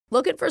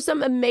Looking for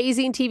some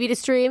amazing TV to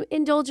stream?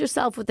 Indulge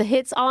yourself with the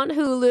hits on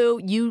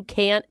Hulu you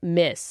can't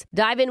miss.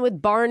 Dive in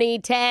with Barney,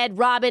 Ted,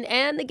 Robin,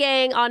 and the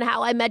gang on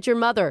How I Met Your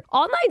Mother.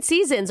 All 9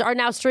 seasons are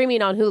now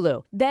streaming on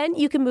Hulu. Then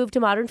you can move to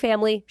Modern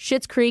Family,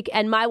 Schitt's Creek,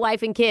 and My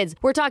Wife and Kids.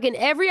 We're talking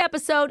every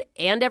episode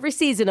and every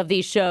season of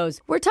these shows.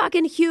 We're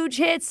talking huge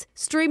hits,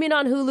 streaming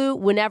on Hulu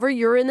whenever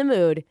you're in the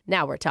mood.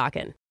 Now we're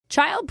talking.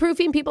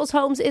 Child-proofing people's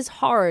homes is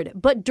hard,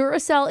 but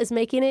Duracell is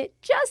making it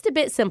just a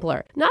bit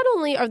simpler. Not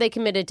only are they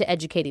committed to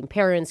educating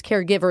parents,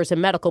 caregivers,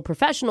 and medical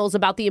professionals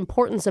about the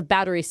importance of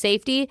battery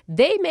safety,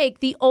 they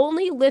make the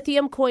only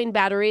lithium coin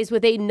batteries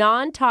with a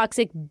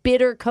non-toxic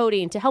bitter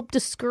coating to help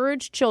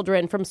discourage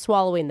children from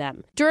swallowing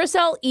them.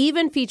 Duracell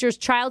even features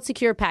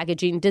child-secure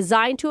packaging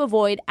designed to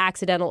avoid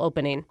accidental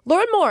opening.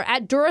 Learn more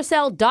at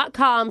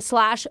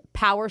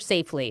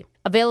Duracell.com/powersafely.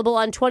 Available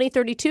on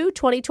 2032,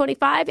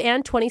 2025,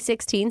 and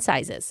 2016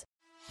 sizes.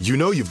 You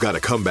know you've got a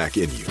comeback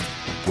in you.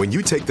 When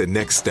you take the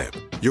next step,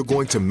 you're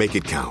going to make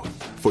it count.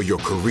 For your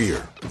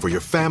career, for your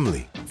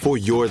family, for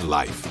your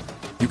life.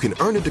 You can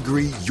earn a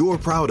degree you're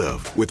proud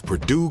of with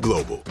Purdue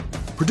Global.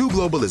 Purdue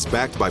Global is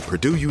backed by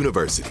Purdue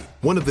University,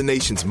 one of the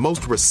nation's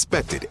most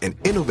respected and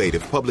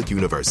innovative public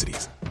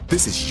universities.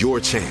 This is your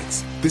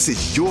chance. This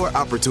is your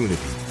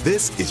opportunity.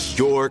 This is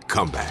your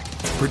comeback.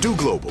 Purdue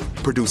Global,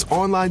 Purdue's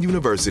online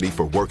university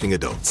for working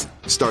adults.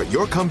 Start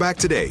your comeback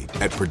today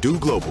at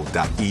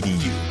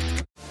purdueglobal.edu.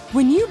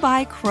 When you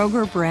buy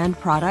Kroger brand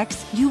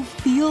products, you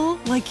feel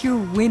like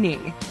you're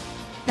winning.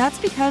 That's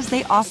because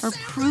they offer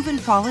proven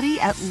quality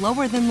at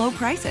lower than low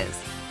prices.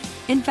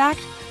 In fact,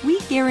 we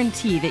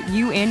guarantee that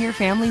you and your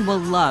family will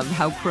love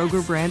how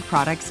Kroger brand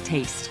products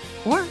taste,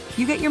 or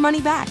you get your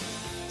money back.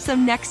 So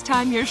next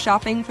time you're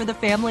shopping for the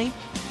family,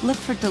 look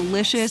for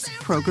delicious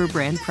Kroger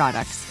brand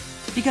products,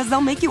 because they'll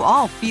make you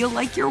all feel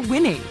like you're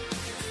winning.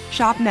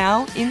 Shop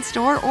now,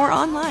 in-store, or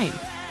online.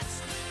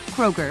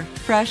 Kroger,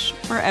 fresh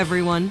for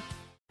everyone.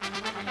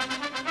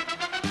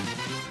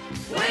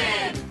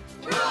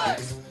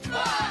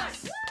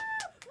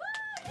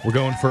 We're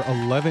going for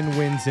 11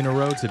 wins in a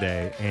row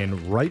today, and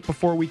right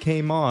before we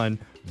came on,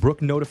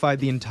 Brooke notified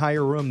the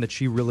entire room that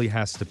she really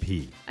has to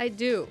pee. I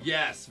do.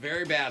 Yes,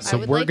 very bad. So I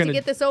would like to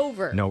get this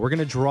over. No, we're going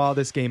to draw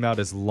this game out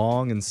as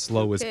long and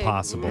slow as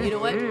possible. You know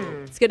what?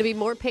 It's going to be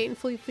more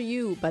painful for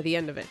you by the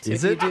end of it.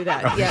 Is if it? you do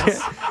that. Okay.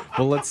 Yes.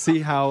 Well, let's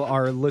see how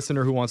our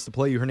listener who wants to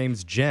play you, her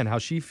name's Jen, how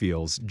she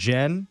feels.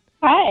 Jen?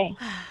 Hi.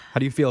 How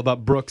do you feel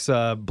about Brooke's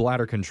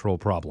bladder control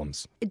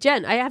problems?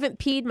 Jen, I haven't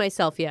peed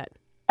myself yet.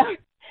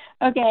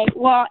 Okay,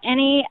 well,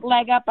 any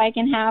leg up I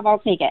can have, I'll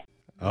take it.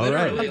 All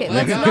right. Okay,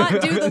 let's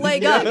not do the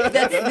leg up.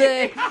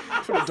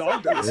 That's what a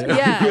dog does.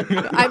 Yeah,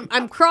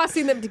 I'm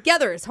crossing them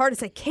together as hard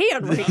as I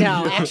can right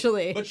now,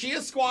 actually. But she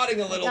is squatting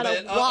a little Gotta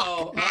bit.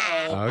 Uh-oh.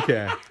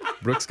 Okay.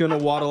 Brooke's going to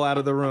waddle out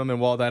of the room, and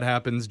while that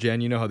happens,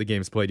 Jen, you know how the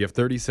game's played. You have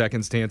 30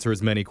 seconds to answer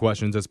as many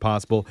questions as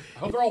possible. I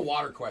hope they're all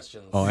water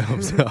questions. Oh, I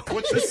hope so.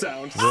 What's the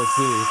sound? We'll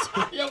see.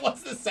 Yeah,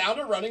 what's the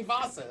sound of running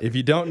faucet? If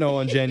you don't know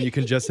on Jen, you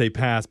can just say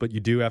pass, but you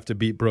do have to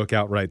beat Brooke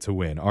outright to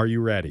win. Are you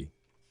ready?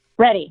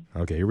 Ready.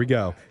 Okay, here we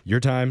go.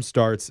 Your time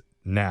starts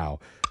now.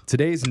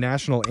 Today's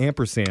National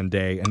Ampersand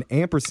Day, and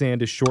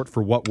ampersand is short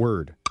for what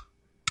word?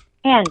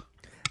 And.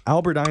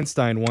 Albert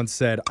Einstein once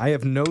said, I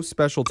have no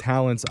special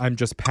talents, I'm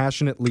just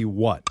passionately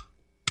what?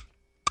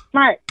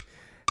 Smart.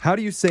 How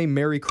do you say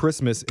Merry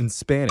Christmas in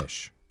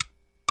Spanish?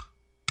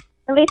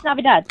 Feliz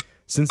Navidad.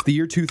 Since the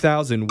year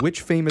 2000,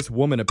 which famous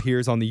woman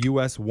appears on the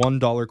U.S.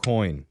 $1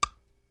 coin?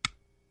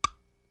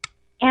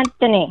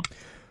 Anthony.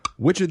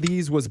 Which of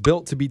these was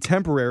built to be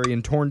temporary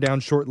and torn down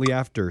shortly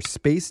after?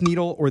 Space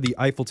Needle or the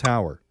Eiffel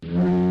Tower?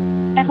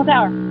 Eiffel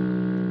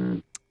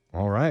Tower.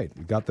 All right,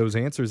 we got those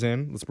answers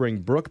in. Let's bring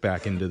Brooke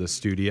back into the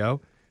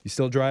studio. You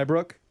still dry,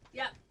 Brooke?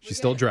 Yeah. She's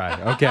still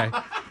dry. Okay.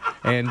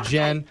 And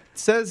Jen, it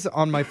says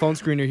on my phone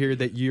screener here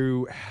that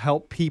you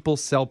help people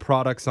sell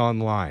products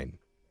online.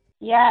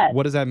 Yes.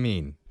 What does that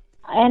mean?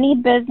 Any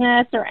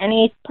business or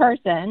any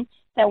person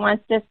that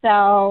wants to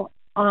sell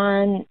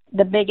on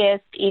the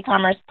biggest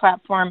e-commerce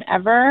platform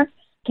ever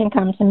can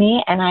come to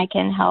me and I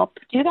can help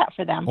do that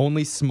for them.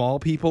 Only small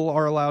people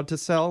are allowed to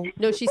sell?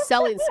 No, she's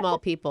selling small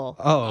people.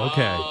 Oh,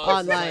 okay.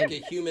 Online. It's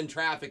like a human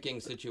trafficking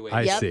situation.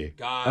 I Yep. see.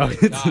 Got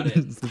it.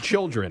 It's the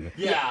children.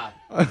 Yeah.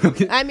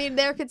 I mean,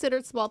 they're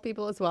considered small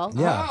people as well.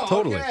 Yeah, Oh,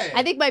 totally. okay.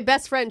 I think my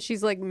best friend,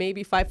 she's like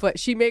maybe 5 foot.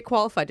 She may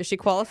qualify. Does she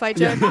qualify,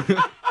 Jen?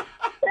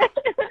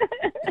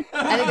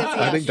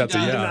 I think that's a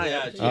yeah.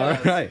 Yeah, she All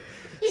does. right.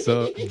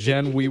 So,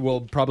 Jen, we will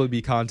probably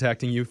be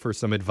contacting you for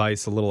some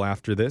advice a little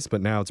after this,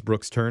 but now it's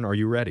Brooke's turn. Are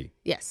you ready?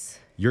 Yes.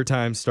 Your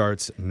time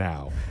starts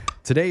now.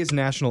 Today is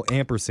National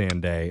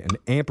Ampersand Day, and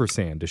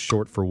ampersand is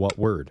short for what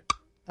word?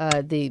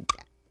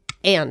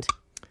 And.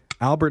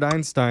 Albert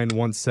Einstein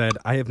once said,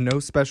 I have no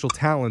special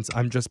talents,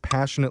 I'm just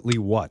passionately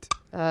what?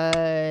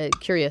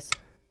 Curious.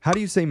 How do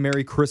you say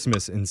Merry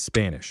Christmas in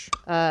Spanish?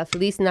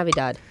 Feliz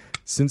Navidad.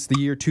 Since the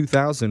year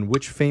 2000,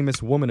 which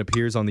famous woman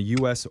appears on the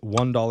U.S.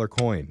 $1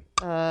 coin?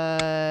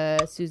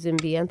 Susan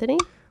B. Anthony.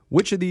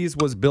 Which of these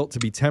was built to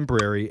be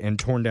temporary and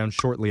torn down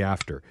shortly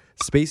after?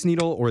 Space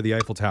Needle or the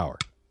Eiffel Tower?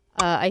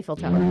 Eiffel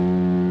Tower.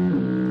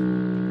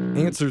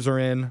 Answers are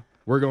in.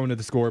 We're going to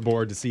the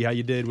scoreboard to see how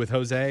you did with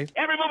Jose.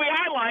 Every movie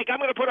I like, I'm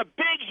going to put a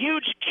big,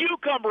 huge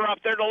cucumber up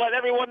there to let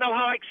everyone know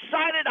how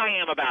excited I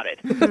am about it.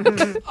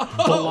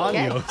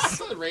 Bolaños.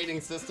 That's a rating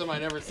system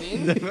I've never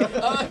seen.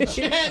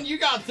 Jen, you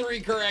got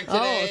 3 correct Oh,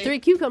 today. 3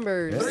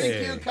 cucumbers. 3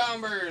 Hey.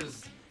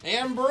 cucumbers.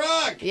 And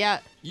Brooke, Yeah.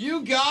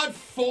 you got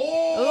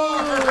 4.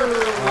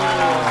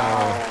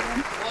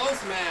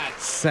 Close match.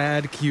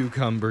 Sad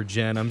cucumber,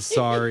 Jen. I'm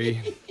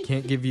sorry.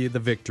 Can't give you the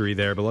victory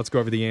there, but let's go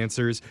over the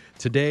answers.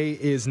 Today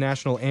is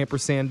National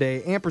Ampersand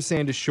Day.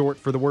 Ampersand is short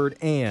for the word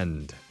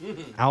and.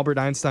 Albert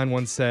Einstein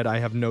once said, I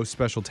have no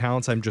special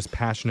talents. I'm just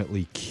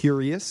passionately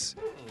curious.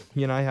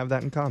 He and I have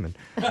that in common.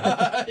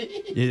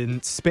 In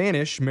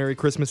Spanish, Merry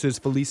Christmas is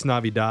Feliz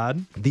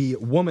Navidad. The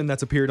woman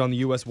that's appeared on the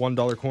U.S.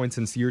 $1 coin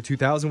since the year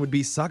 2000 would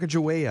be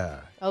Sacagawea.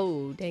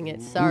 Oh, dang it.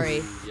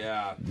 Sorry.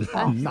 Yeah.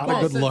 Not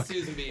a good look.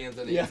 Susan B.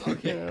 Anthony. It's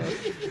okay.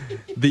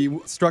 The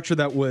structure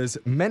that was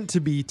meant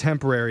to be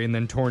temporary and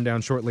then torn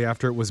down shortly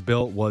after it was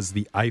built was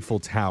the Eiffel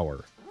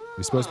Tower. It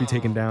was supposed to be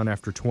taken down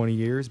after 20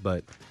 years,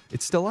 but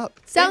it's still up.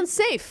 Sounds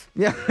safe.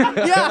 Yeah.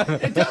 Yeah.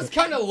 It does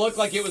kind of look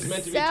like it was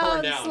meant to be torn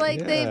Sounds down. like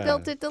they Yeah.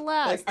 built it to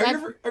last. Like, are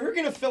you ever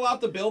going to fill out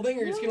the building,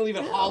 or are you just going to leave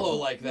it hollow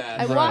like that?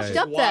 I Right. walked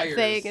up that Wires.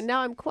 thing, and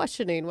now I'm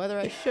questioning whether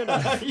I should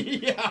have.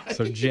 Yeah.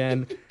 So,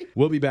 Jen,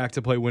 we'll be back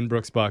to play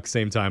Winbrook's Buck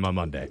same time on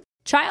Monday.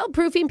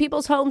 Childproofing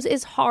people's homes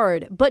is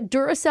hard, but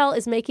Duracell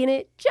is making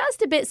it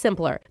just a bit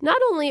simpler. Not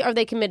only are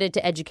they committed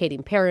to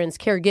educating parents,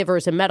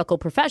 caregivers, and medical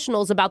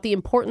professionals about the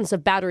importance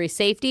of battery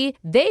safety,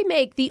 they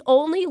make the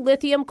only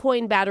lithium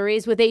coin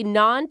batteries with a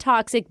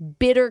non-toxic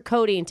bitter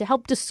coating to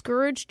help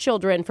discourage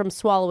children from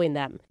swallowing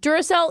them.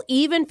 Duracell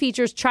even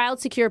features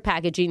child-secure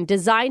packaging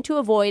designed to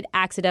avoid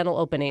accidental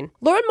opening.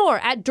 Learn more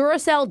at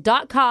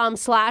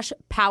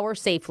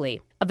Duracell.com/powersafely.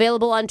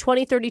 Available on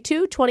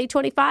 2032,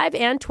 2025,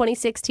 and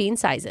 2016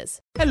 sizes.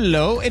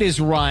 Hello, it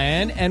is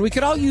Ryan, and we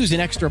could all use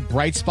an extra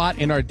bright spot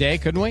in our day,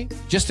 couldn't we?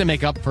 Just to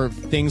make up for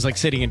things like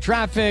sitting in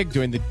traffic,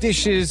 doing the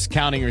dishes,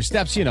 counting your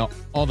steps, you know,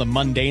 all the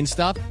mundane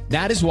stuff.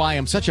 That is why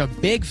I'm such a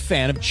big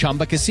fan of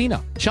Chumba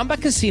Casino. Chumba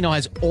Casino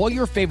has all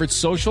your favorite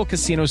social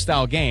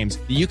casino-style games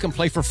that you can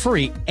play for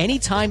free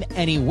anytime,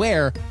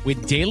 anywhere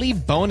with daily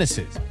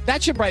bonuses.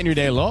 That should brighten your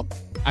day a little.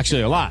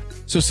 Actually, a lot.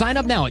 So sign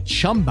up now at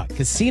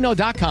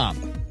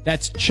ChumbaCasino.com.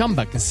 That's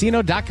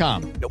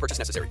ChumbaCasino.com. No purchase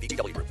necessary.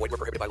 VGW Group. Void where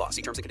prohibited by law.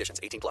 See terms and conditions.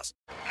 18+.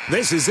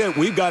 This is it.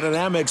 We've got an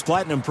Amex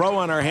Platinum Pro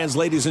on our hands,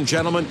 ladies and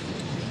gentlemen.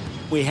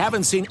 We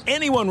haven't seen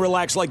anyone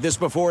relax like this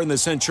before in the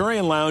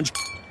Centurion Lounge.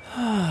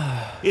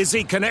 Is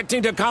he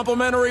connecting to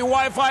complimentary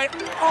Wi-Fi?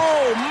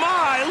 Oh,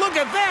 my. Look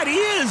at that. He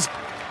is.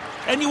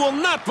 And you will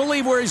not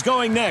believe where he's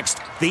going next.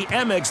 The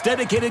Amex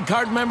dedicated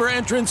card member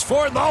entrance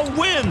for the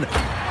win.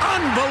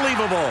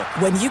 Unbelievable.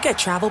 When you get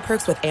travel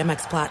perks with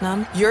Amex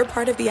Platinum, you're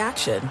part of the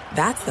action.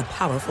 That's the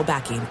powerful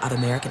backing of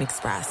American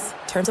Express.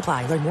 Terms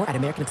apply. Learn more at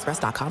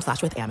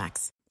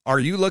americanexpress.com/withAmex. Are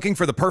you looking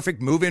for the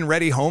perfect move-in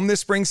ready home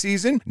this spring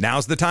season?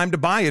 Now's the time to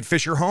buy at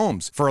Fisher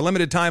Homes. For a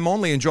limited time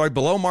only, enjoy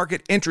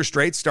below-market interest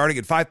rates starting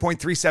at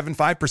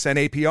 5.375%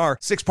 APR,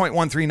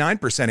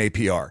 6.139%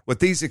 APR. With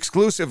these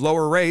exclusive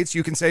lower rates,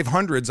 you can save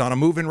hundreds on a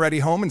move-in ready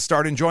home and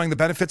start enjoying the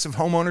benefits of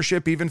home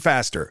ownership even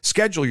faster.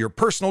 Schedule your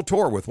personal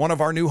tour with one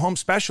of our new home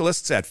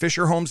specialists at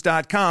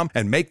FisherHomes.com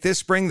and make this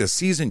spring the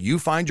season you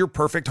find your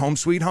perfect home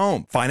sweet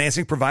home.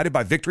 Financing provided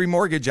by Victory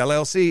Mortgage,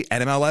 LLC,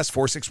 NMLS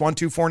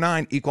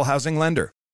 461249, Equal Housing Lender.